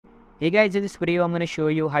Hey guys, in this video I'm going to show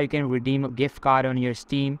you how you can redeem a gift card on your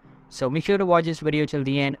Steam. So make sure to watch this video till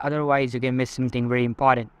the end, otherwise you can miss something very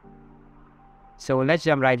important. So let's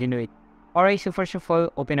jump right into it. Alright, so first of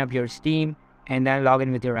all, open up your Steam and then log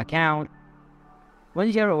in with your account.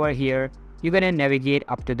 Once you're over here, you're going to navigate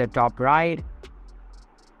up to the top right.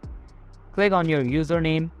 Click on your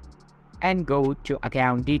username and go to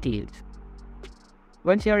account details.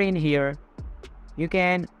 Once you're in here, you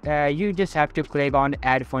just have to click on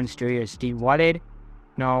add funds to your Steam wallet.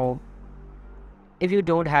 Now, if you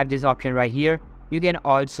don't have this option right here, you can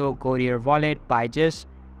also go to your wallet by just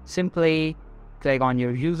simply click on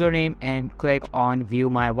your username and click on view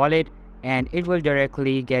my wallet, and it will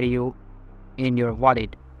directly get you in your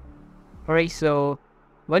wallet. Alright, so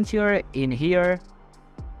once you're in here,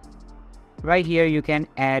 right here you can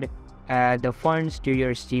add the funds to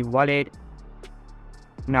your Steam wallet.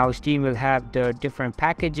 Now Steam will have the different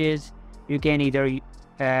packages. You can either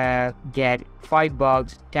get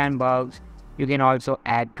 $5, $10, you can also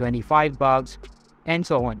add $25 and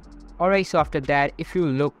so on. Alright, so after that, if you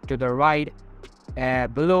look to the right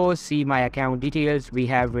below, see my account details, we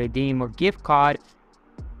have redeem a gift card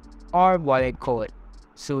or wallet code.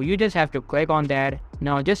 So you just have to click on that.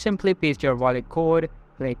 Now just simply paste your wallet code,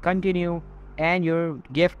 click continue, and your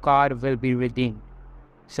gift card will be redeemed.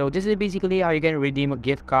 So this is basically how you can redeem a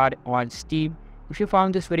gift card on Steam. If you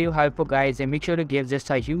found this video helpful guys, then make sure to give this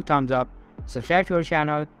a huge thumbs up, subscribe to our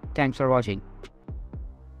channel. Thanks for watching.